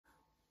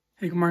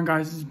Hey, good morning,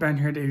 guys. This is Ben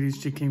here at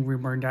ADHD King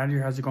Reborn Daddy.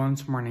 How's it going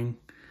this morning?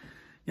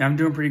 Yeah, I'm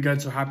doing pretty good.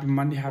 So happy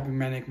Monday, happy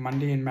Manic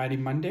Monday and Maddie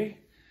Monday.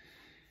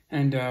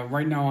 And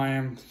right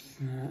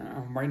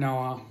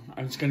now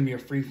it's gonna be a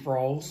free for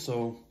all.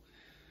 So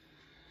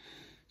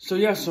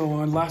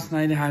last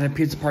night I had a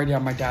pizza party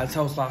at my dad's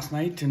house last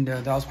night, and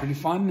that was pretty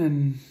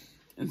fun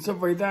and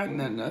stuff like that. And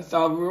then I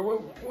thought we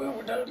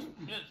were done.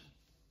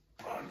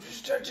 I'm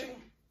just touching.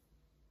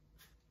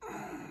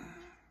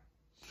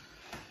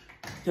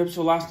 Yep,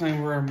 so last night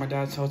we were at my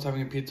dad's house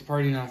having a pizza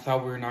party, and I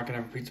thought we were not going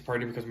to have a pizza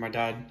party because my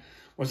dad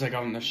was like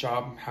out in the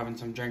shop having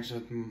some drinks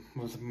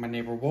with my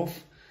neighbor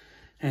Wolf.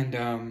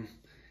 And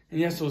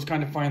yeah, so it was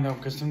kind of fine though,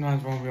 because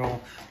sometimes when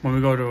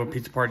we go to a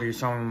pizza party or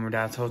something at my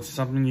dad's house,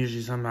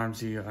 sometimes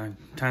he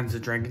tends to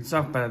drink and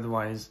stuff, but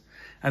otherwise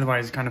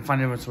it's kind of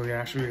fun. So we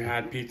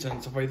had pizza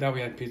and stuff like that. We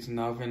had pizza in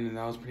the oven, and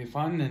that was pretty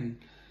fun.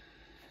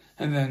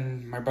 And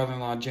then my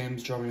brother-in-law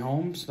James drove me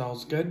home, so that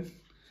was good.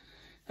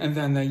 And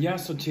then, yeah,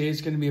 so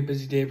today's going to be a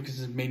busy day because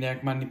it's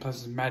Maniac Monday plus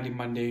it's Maddie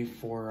Monday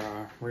for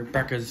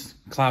Rebecca's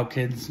Cloud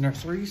Kids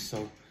Nursery.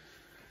 So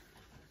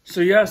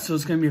yeah, so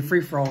it's going to be a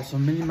free-for-all. So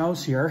Minnie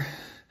Mouse here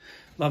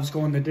loves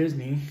going to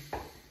Disney.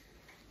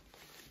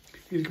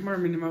 Hey, come here,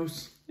 Minnie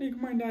Mouse. Hey,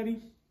 come on,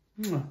 Daddy.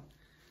 Mwah.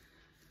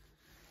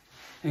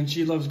 And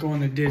she loves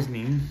going to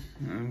Disney.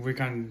 And we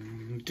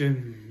kind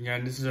of, yeah,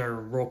 this is our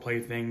role play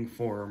thing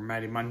for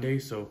Maddie Monday.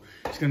 So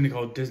it's going to be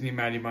called Disney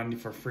Maddie Monday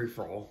for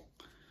free-for-all.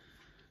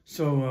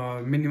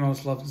 So, Minnie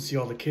Mouse loves to see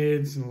all the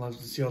kids and loves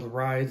to see all the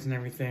rides and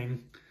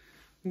everything.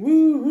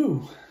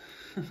 Woo-hoo!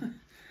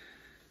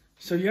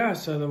 So, yeah,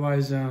 so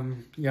otherwise,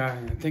 yeah,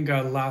 I think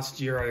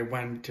last year I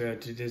went to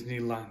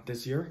Disneyland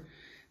this year.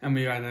 And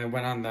I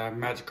went on the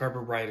Magic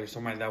Carpet ride or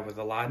something like that with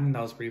Aladdin.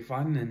 That was pretty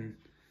fun.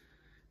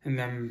 And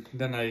then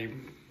I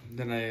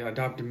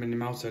adopted Minnie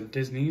Mouse at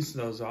Disney, so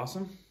that was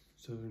awesome.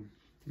 So,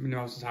 Minnie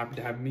Mouse is happy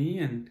to have me,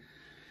 and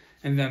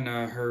then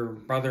her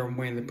brother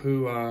Winnie the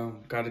Pooh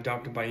got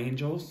adopted by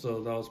angels,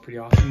 so that was pretty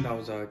awesome. That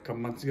was a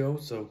couple months ago.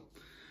 So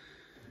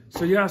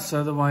yeah. So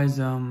otherwise,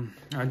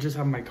 I just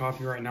have my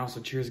coffee right now. So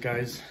cheers,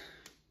 guys.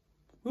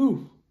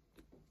 Woo.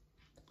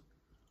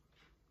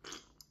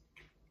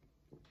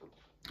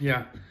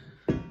 Yeah.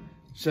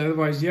 So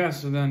otherwise, yeah.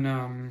 So then,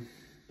 and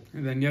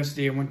then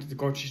yesterday I went to the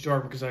grocery store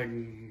because I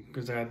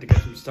had to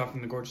get some stuff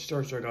in the grocery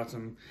store. So I got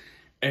some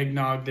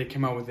eggnog. They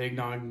came out with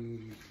eggnog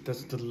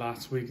this the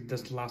last week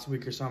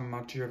or something. I'm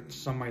not sure,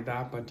 something like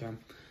that, but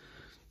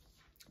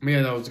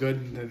yeah, that was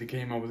good that they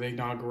came out with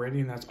eggnog already,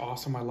 and that's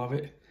awesome. I love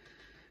it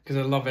because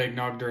I love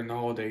eggnog during the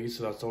holidays,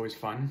 so that's always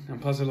fun. And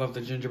plus I love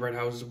the gingerbread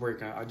houses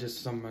where I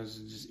just sometimes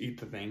just eat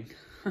the thing.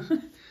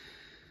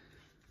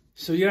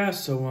 So yeah,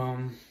 so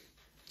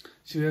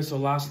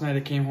last night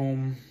I came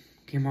home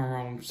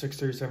around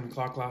 6:30, 7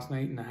 o'clock last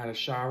night, and I had a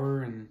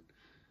shower, and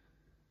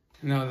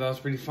no, that was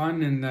pretty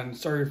fun. And then,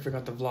 sorry I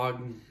forgot the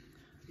vlog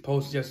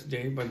post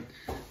yesterday, but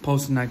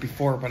post the night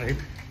before. But I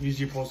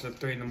usually post at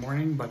 3 in the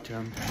morning. But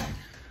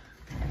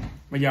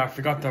yeah, I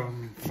forgot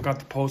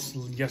the post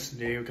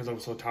yesterday because I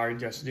was so tired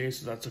yesterday.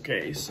 So that's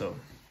okay. So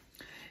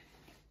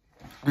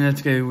and that's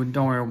okay.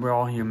 Don't worry, we're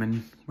all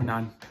human.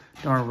 Don't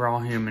worry, we're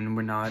all human.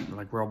 We're not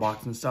like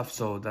robots and stuff.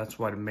 So that's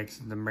what makes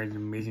the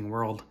amazing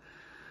world.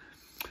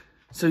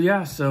 So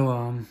yeah,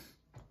 so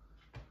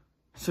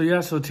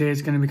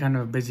today's going to be kind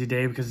of a busy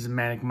day because it's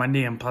Manic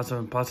Monday, and plus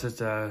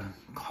it's a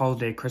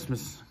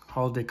Christmas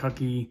holiday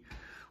cookie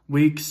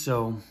week.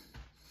 So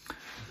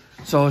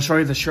I'll show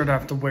you the shirt I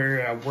have to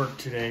wear at work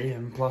today,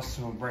 and plus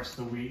the rest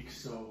of the week.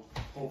 So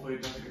hopefully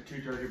it doesn't get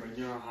too dirty, but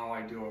you know how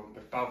I do it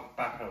with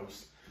back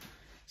house.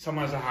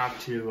 Sometimes I have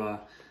to,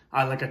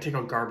 I take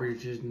out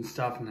garbage and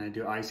stuff, and I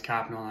do ice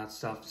cap and all that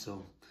stuff.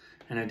 So,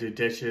 and I do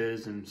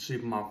dishes and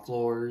sweep them off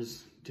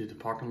floors. Do the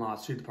parking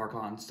lot, sweep the parking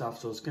lot and stuff.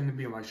 So it's going to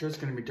be, my shirt's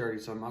going to be dirty,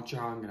 so I'm not sure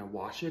how I'm going to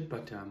wash it,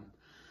 but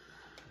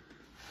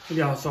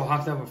yeah, so I'll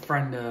have to have a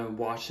friend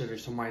wash it or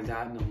something like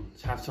that, and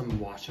I'll have someone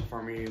wash it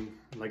for me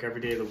like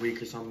every day of the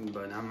week or something,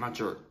 but I'm not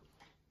sure.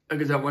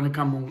 Because I want to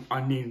come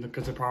on need,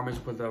 because the problem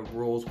is with the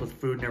rules with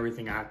food and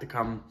everything, I have to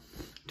come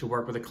to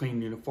work with a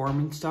clean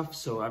uniform and stuff,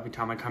 so every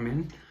time I come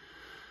in.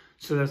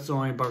 So that's the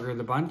only bugger of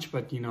the bunch,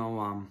 but you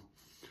know,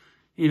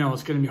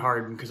 it's going to be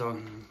hard because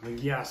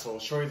yeah, so I'll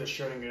show you the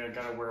shirt I'm going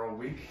to wear all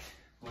week.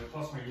 Well,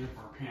 plus my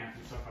uniform pants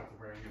and stuff I have to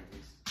wear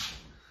anyways.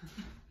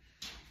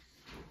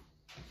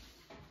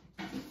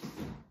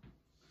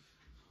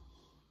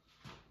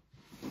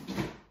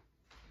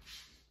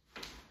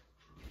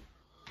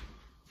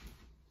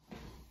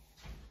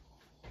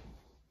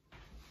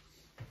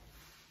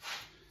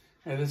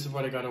 And this is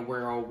what I got to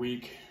wear all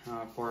week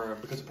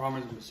because the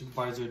problem is the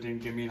supervisor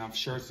didn't give me enough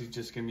shirts. He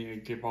just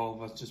gave all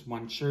of us just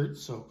one shirt,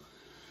 so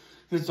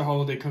this is the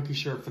holiday cookie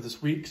shirt for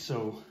this week,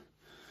 so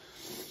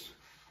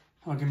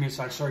I'll give me a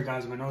sec. Sorry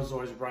guys, my nose is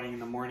always running in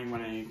the morning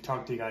when I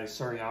talk to you guys.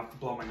 Sorry, I have to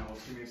blow my nose.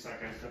 Give me a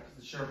sec, guys. Got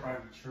the shirt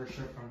from.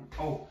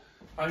 Oh,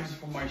 I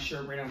just put my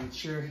shirt right on the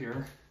chair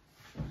here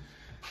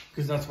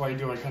because that's what I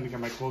do. I kind of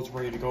get my clothes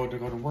ready to go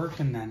to work,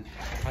 and then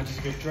I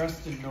just get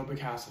dressed and no big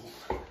hassle.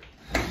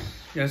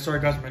 Yeah,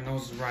 sorry guys, my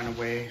nose is running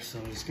away, so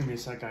just give me a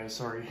sec, guys.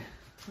 Sorry.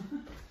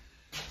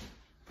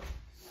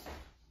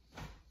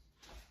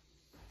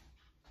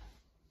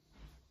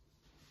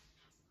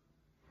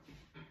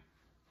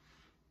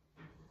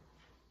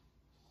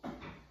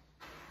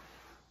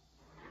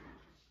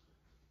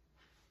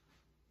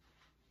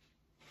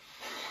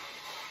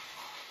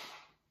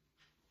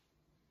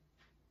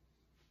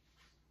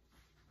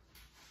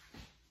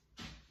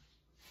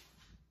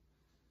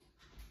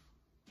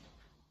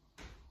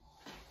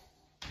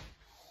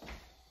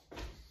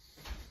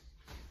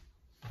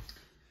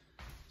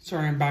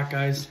 Sorry, I'm back,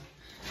 guys.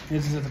 I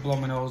just had to blow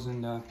my nose,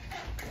 and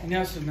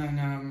yes, and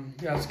then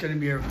yeah, it's gonna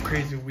be a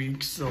crazy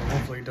week, so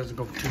hopefully it doesn't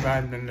go too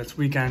bad. And then this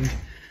weekend,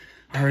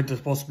 I heard there's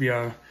supposed to be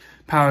a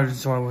powder,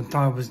 so I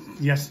thought it was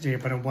yesterday,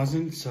 but it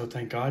wasn't. So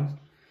thank God,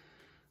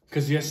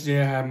 because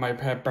yesterday I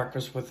had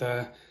breakfast with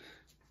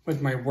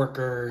my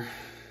worker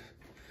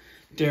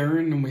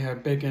Darren, and we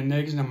had bacon and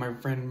eggs, and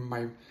then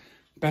my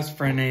best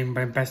friend named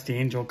my bestie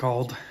Angel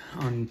called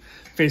on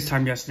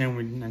FaceTime yesterday,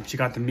 and she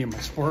got to meet my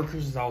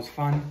workers. That was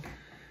fun.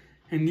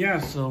 And yeah,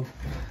 so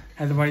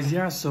otherwise,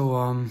 yeah,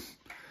 so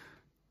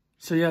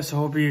yeah, so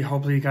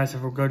hopefully you guys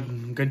have a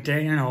good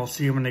day, and I'll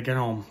see you when they get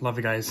home. Love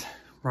you guys.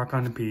 Rock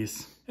on in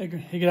peace. Hey,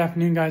 good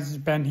afternoon, guys. It's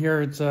Ben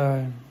here. It's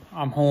I'm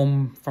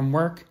home from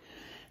work,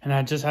 and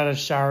I just had a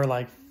shower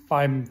like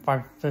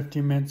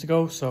 15 minutes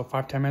ago. So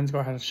 5-10 minutes ago,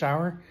 I had a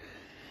shower,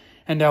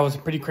 and that was a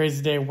pretty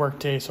crazy day, work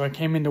day. So I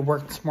came into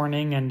work this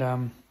morning,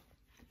 and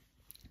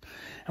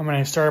when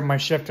I started my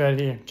shift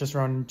at just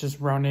around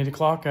 8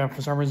 o'clock,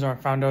 for some reason I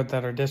found out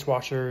that our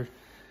dishwasher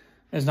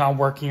is not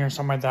working or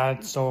something like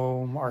that.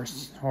 So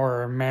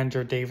our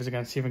manager Dave is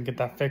gonna see if we can get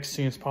that fixed as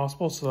soon as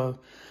possible. So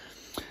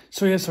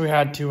yeah, so we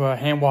had to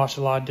hand wash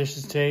a lot of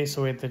dishes today.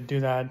 So we had to do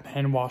that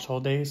hand wash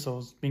all day. So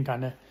it's been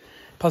kind of,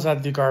 plus I had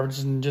to do garbage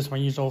and just my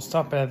usual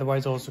stuff. But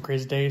otherwise, it was a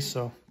crazy day.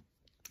 So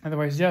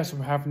otherwise, yeah. So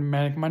we're having a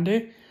manic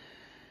Monday,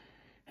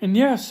 and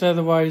yes,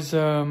 otherwise,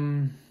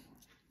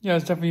 yeah,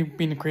 it's definitely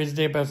been a crazy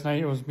day, but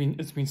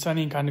it's been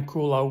sunny and kind of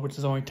cool out, which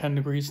is only 10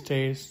 degrees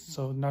today,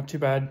 so not too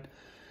bad.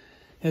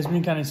 It's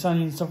been kind of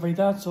sunny and stuff like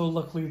that, so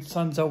luckily the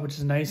sun's out, which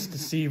is nice to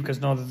see,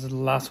 because no, the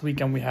last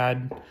weekend we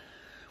had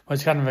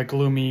was kind of a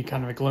gloomy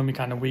kind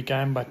of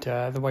weekend, but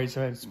otherwise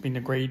it's been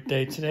a great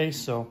day today.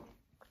 So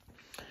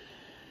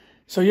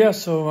yeah,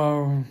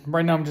 so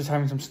right now I'm just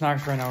having some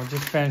snacks right now. I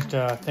just finished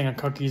a thing of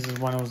cookies.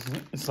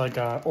 It's like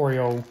a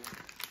Oreo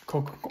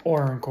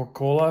Coca-Cola,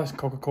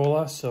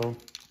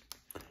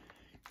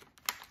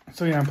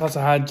 so yeah, and plus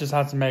I just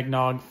had some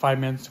eggnog 5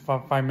 minutes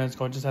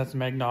ago. Just had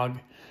some eggnog,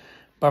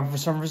 but for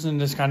some reason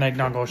this kind of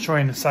eggnog, I'll show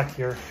you in a sec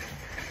here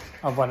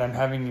of what I'm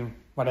having,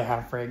 what I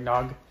have for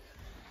eggnog.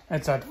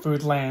 It's at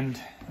Foodland,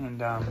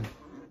 and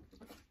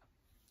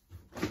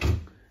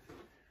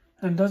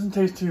it doesn't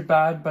taste too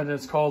bad, but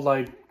it's called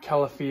like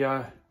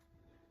Califia.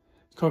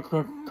 It's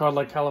called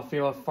like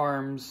Califia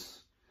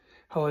Farms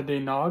Holiday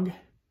Nog,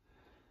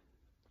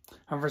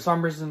 and for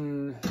some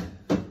reason,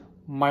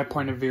 my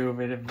point of view of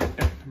it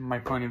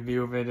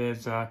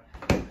is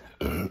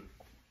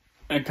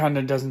it kind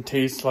of doesn't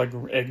taste like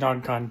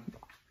eggnog. Kind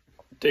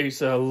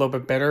tastes a little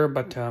bit better,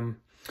 but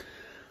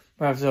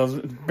has a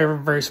very,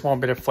 very small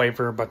bit of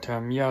flavor. But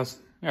yes,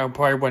 I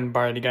probably wouldn't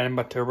buy it again,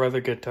 but I'd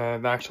rather get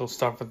the actual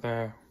stuff at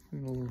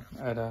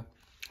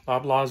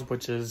Loblaws,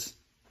 which is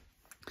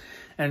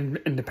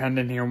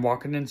independent here in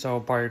Walkerton. So I'll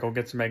probably go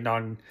get some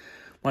eggnog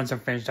once I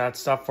finish that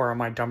stuff, or I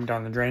might dump it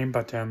down the drain.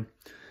 But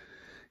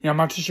yeah, I'm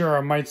not too sure.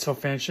 I might still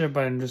finish it,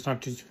 but I'm just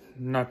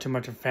not too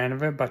much a fan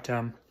of it. But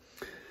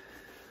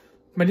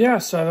yeah.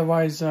 So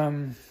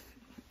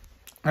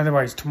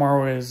otherwise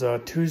tomorrow is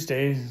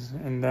Tuesday,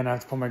 and then I have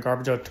to put my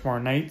garbage out tomorrow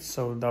night,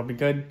 so that'll be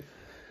good.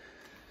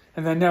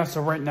 And then yeah,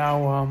 so right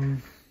now,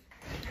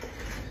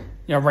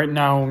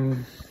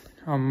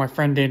 my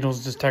friend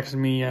Angel's just texted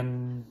me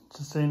and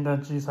just saying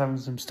that she's having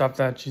some stuff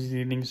that she's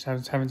eating. She's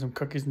having some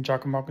cookies and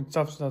chocolate milk and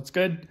stuff, so that's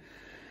good.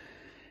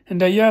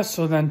 And yeah,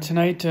 so then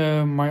tonight,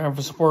 my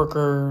office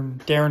worker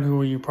Darren,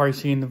 who you probably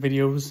see in the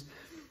videos,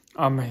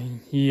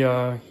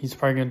 he's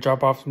probably gonna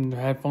drop off some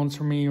headphones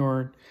for me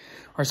or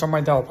something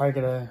like that. I'll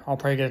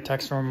probably get a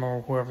text from him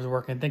or whoever's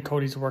working. I think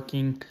Cody's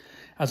working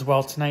as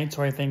well tonight,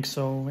 so I think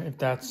so, if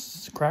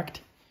that's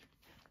correct.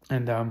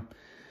 And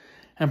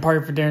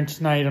probably for dinner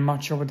tonight, I'm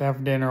not sure what to have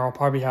for dinner. I'll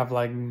probably have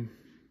like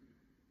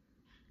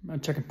a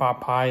chicken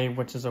pot pie,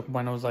 which is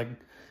one of those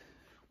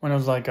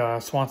like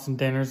Swanson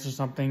dinners or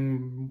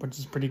something, which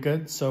is pretty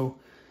good. So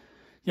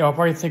yeah, I'll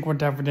probably think what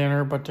to have for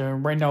dinner, but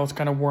right now it's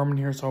kind of warm in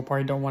here, so I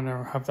probably don't want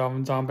to have the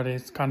ovens on, but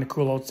it's kind of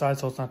cool outside,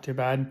 so it's not too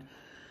bad.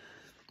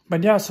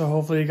 But yeah, so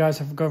hopefully you guys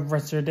have a good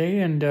rest of your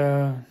day, and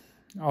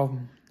I'll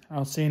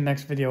see you in the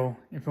next video.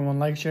 If you want to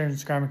like, share,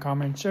 subscribe, and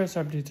comment, share,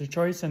 subject to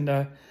choice, and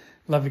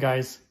love you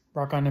guys.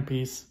 Rock on in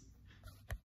peace.